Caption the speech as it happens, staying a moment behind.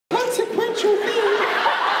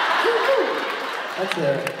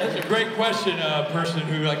That's a great question, person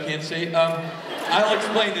who I can't say. I'll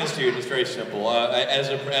explain this to you. It's very simple. As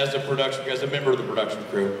a member of the production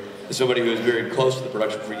crew, as somebody who is very close to the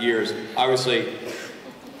production for years, obviously,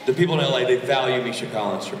 the people in LA, they value Misha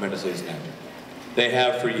Collins tremendously as an actor. They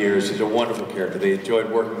have for years. He's a wonderful character. They enjoyed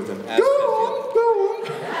working with him as Go on.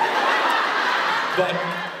 But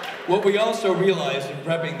what we also realized in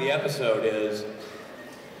prepping the episode is,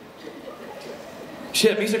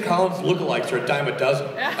 shit, Misha Collins lookalikes are a dime a dozen.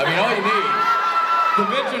 I mean, all you need,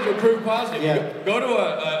 conventions will prove positive. Yeah. Go to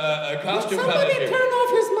a costume Somebody convention. turn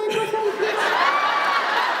off his microphone, please.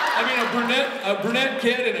 I mean, a brunette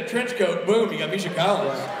kid in a trench coat, boom, you got Misha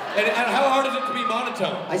Collins. And how hard is it to be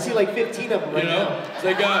monotone? I see like 15 of them right now. It's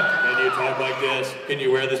like, can you talk like this? Can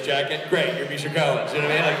you wear this jacket? Great, you're Misha Collins. You know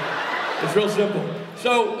what I mean? Like, it's real simple.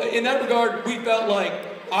 So, in that regard, we felt like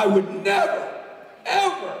I would never,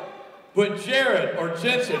 ever put Jared or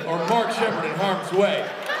Jensen or Mark Shepard in harm's way.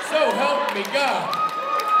 So help me God.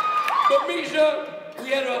 But Misha, we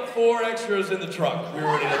had about 4 extras in the truck. We were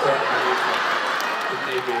ready to throw it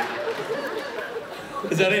in the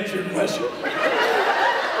Does that answer your question?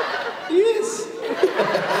 Yes.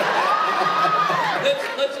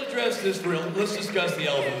 Let's address this real. Let's discuss the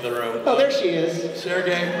elephant in the room. Oh, there she is.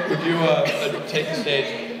 Sergey, would you take the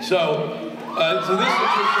stage? So this is your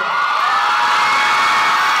show.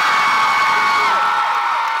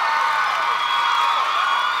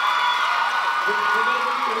 For those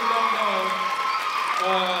of you who don't know,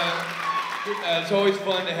 it's always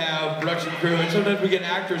fun to have production crew, and sometimes we get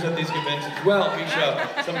actors at these conventions as well. Misha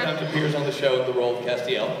sometimes appears on the show with the role of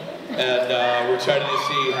Castiel, and we're excited to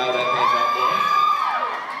see how that pans out for him.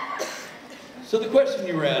 So the question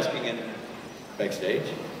you were asking in backstage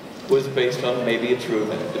was based on maybe a true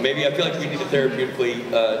event. Maybe I feel like we need to therapeutically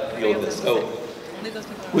deal with this. So,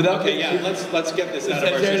 without let's get this out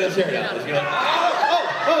of our system. Let's get it.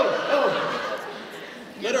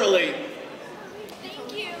 Literally.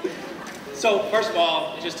 So, first of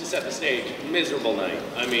all, just to set the stage, miserable night.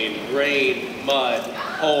 I mean, rain, mud,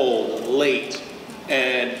 cold, late,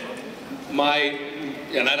 and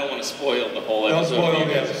I don't want to spoil the whole episode. Don't spoil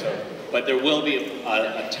the episode. But there will be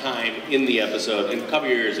a time in the episode, and cover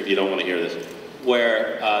your ears if you don't want to hear this,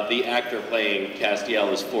 where the actor playing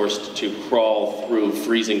Castiel is forced to crawl through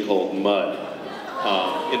freezing cold mud.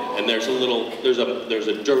 And there's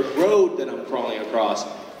a dirt road that I'm crawling across,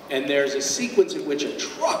 and there's a sequence in which a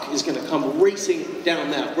truck is going to come racing down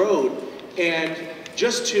that road, and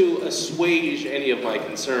just to assuage any of my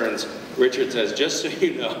concerns, Richard says, just so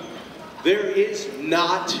you know, there is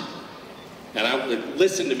not, and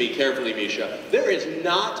listen to me carefully, Misha, there is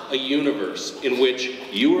not a universe in which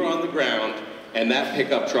you are on the ground and that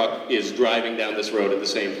pickup truck is driving down this road at the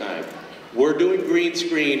same time. We're doing green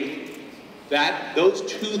screen. Those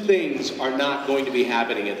two things are not going to be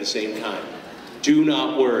happening at the same time. Do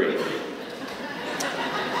not worry.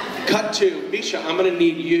 Cut to, Misha, I'm gonna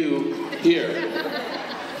need you here.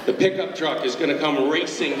 The pickup truck is gonna come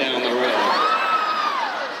racing down the road.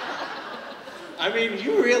 I mean,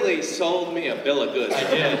 you really sold me a bill of goods. I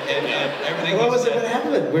did, and everything What he was it? said. What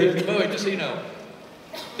happened? Wait, just so you know,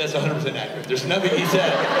 that's 100% accurate. There's nothing he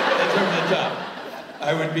said that's over the top.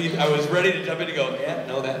 I was ready to jump in and go, yeah,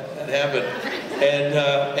 no, that happened.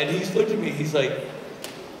 And he's looked at me, he's like,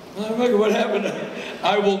 motherfucker, what happened?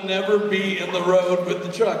 I will never be in the road with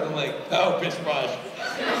the truck. I'm like, oh, pish posh.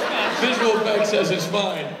 Visual effects says it's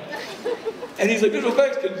fine. And he's like, visual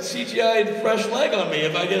effects could CGI a fresh leg on me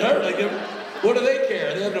if I get hurt. Like, what do they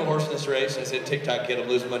care? They have no horse in this race. I said, TikTok kid, I'm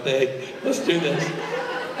losing my day. Let's do this.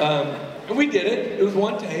 And we did it. It was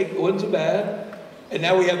one take. It wasn't so bad. And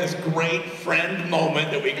now we have this great friend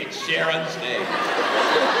moment that we can share on stage.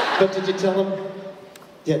 But did you tell him?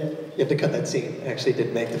 Yeah, you have to cut that scene. It actually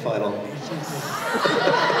didn't make the final.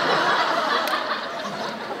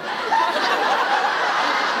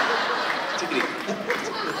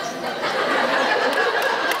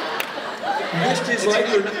 Missed his life.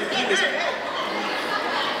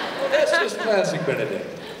 That's just classic Benedict.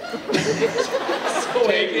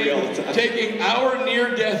 Taking our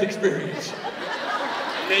near-death experience,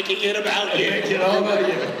 making it about you. Making it all about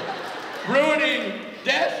you.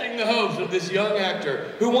 Dashing the hopes of this young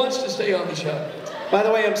actor who wants to stay on the show. By the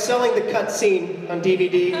way, I'm selling the cut scene on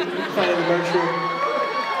DVD. You can find it in the merch room.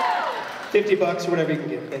 $50 or whatever you can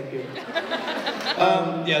get. Thank you.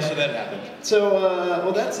 Yeah, so that happened. So,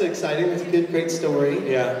 well, that's exciting. It's a great story.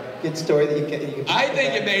 Yeah. Good story that you can I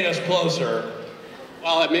think it made us closer.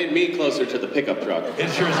 Well, it made me closer to the pickup truck. It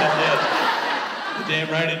sure as hell did. Damn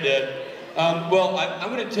right it did. Well, I'm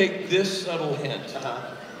going to take this subtle hint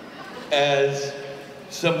as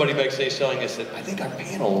somebody backstage telling us that I think our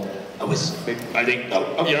panel, let's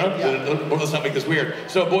not make this weird.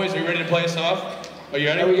 So boys, are you ready to play us off? Are you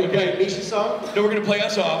ready? Are we going to play a Misha song? No, we're going to play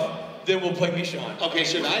us off, then we'll play Misha on. Okay,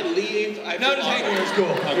 should I leave? No, just hang here, it's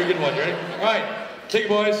cool. You're a good one, you ready? All right, take it,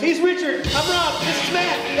 boys. He's Richard, I'm Rob, this is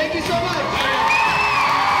Matt. Thank you so much.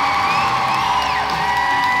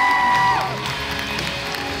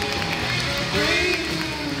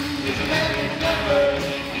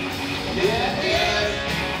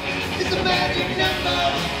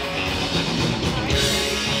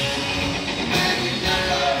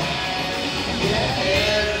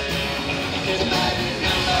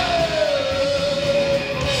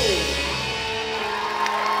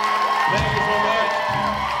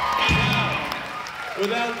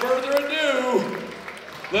 Without further ado,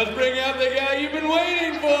 let's bring out the guy you've been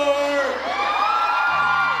waiting for.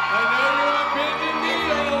 I know you're on pins and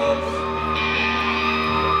needles.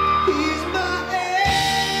 He's my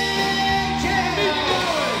angel. Keep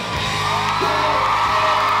going.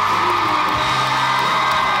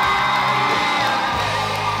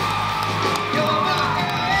 You're my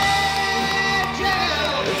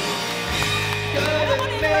angel.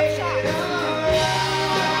 Gonna make it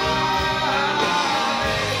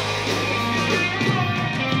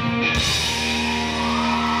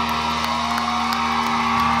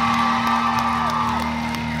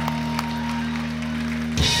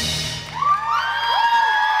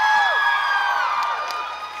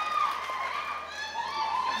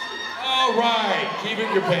keep it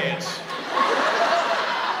in your pants.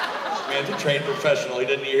 This man's a trained professional. He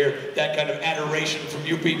didn't hear that kind of adoration from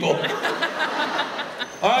you people.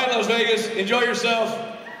 All right, Las Vegas, enjoy yourself.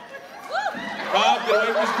 Rob, get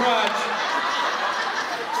away from his crotch.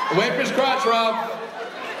 Away from his crotch, Rob.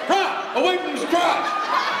 Rob, away from his crotch.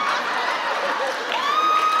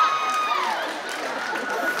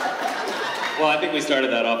 Well, I think we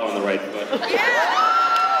started that off on the right foot.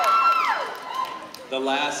 The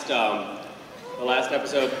last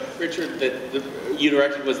episode, Richard, that you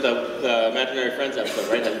directed was the Imaginary Friends episode,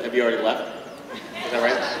 right? Have you already left? Is that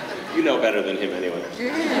right? You know better than him anyway.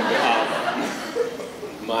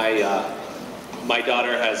 My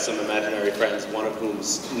daughter has some imaginary friends, one of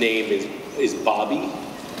whom's name is Bobby.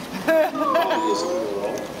 Bobby is a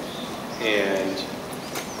girl.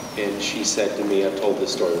 And she said to me, I've told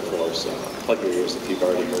this story before, so plug your ears if you've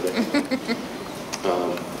already heard it.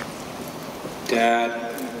 Dad,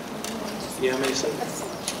 yeah, Misha?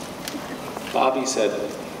 Bobby said a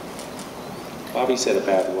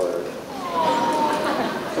bad word.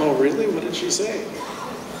 Oh, really? What did she say?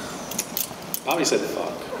 Bobby said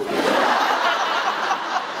fuck.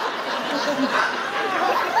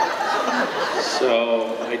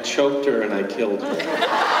 So I choked her and I killed her.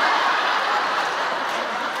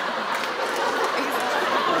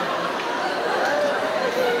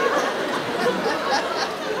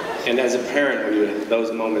 And as a parent,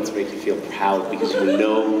 those moments make you feel proud because you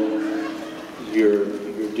know you're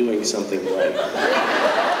doing something right.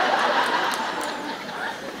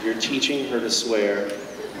 You're teaching her to swear,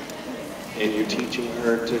 and you're teaching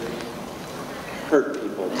her to hurt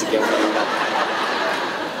people to get what you want.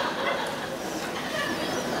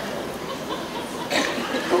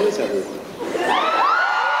 How is everyone?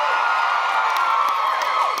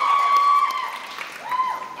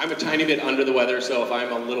 I'm a tiny bit under the weather, so if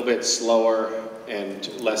I'm a little bit slower and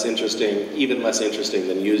less interesting, even less interesting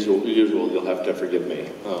than usual, you'll have to forgive me.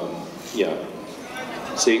 Yeah.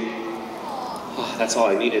 See? Oh, that's all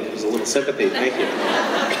I needed, was a little sympathy. Thank you.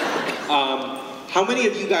 How many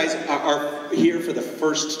of you guys are here for the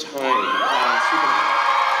first time? Wow.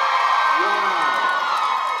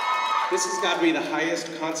 This has got to be the highest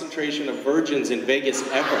concentration of virgins in Vegas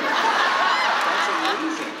ever.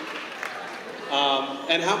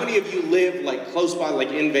 And how many of you live like close by, like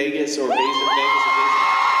in Vegas or Vegas?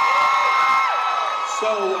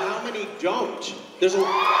 So how many don't?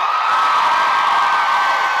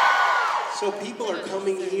 So people are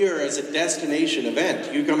coming here as a destination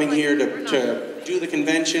event. You're coming here to do the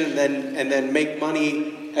convention and then make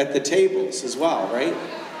money at the tables as well, right?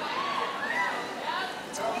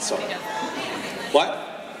 So, what?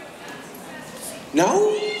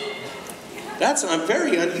 No? That's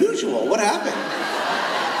very unusual. What happened?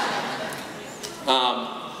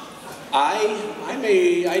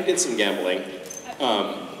 I did some gambling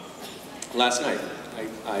last night.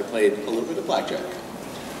 I played a little bit of blackjack.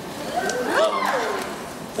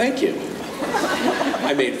 Thank you.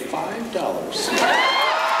 I made $5.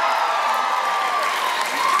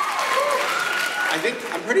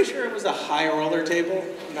 I'm pretty sure it was a high roller table.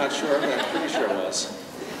 I'm not sure, but I'm pretty sure it was.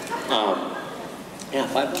 Yeah,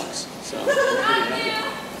 $5. So,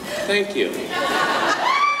 thank you.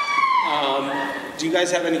 Do you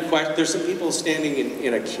guys have any questions? There's some people standing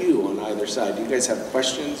in a queue on either side. Do you guys have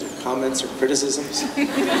questions or comments or criticisms?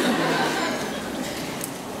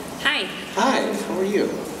 Hi. Hi, how are you?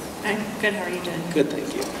 I'm good, how are you doing? Good,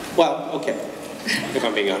 thank you. Well, okay, if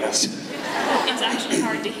I'm being honest. It's actually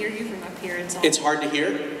hard to hear you from up here. It's hard to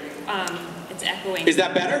hear? It's echoing. Is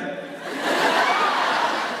that better?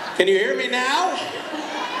 Can you hear me now?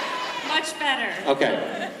 Much better.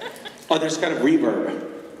 Okay. Oh, there's kind of reverb.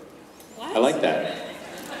 What? I like that.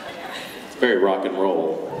 It's very rock and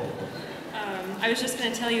roll. I was just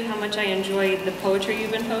going to tell you how much I enjoy the poetry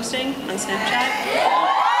you've been posting on Snapchat.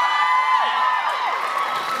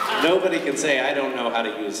 Nobody can say I don't know how to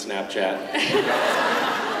use Snapchat.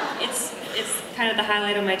 It's kind of the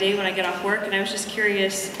highlight of my day when I get off work, and I was just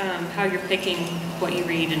curious how you're picking what you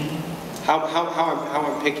read and How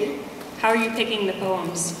I'm picking? how are you picking the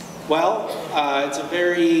poems? Well, it's a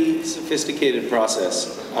very sophisticated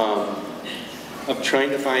process of trying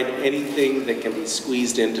to find anything that can be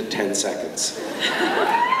squeezed into 10 seconds.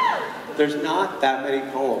 There's not that many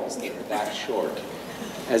poems that are that short,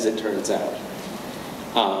 as it turns out.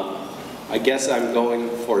 I guess I'm going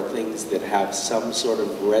for things that have some sort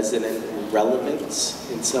of resonant relevance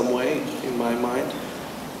in some way, in my mind.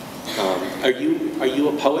 Are you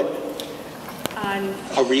a poet?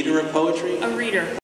 A reader of poetry? A reader.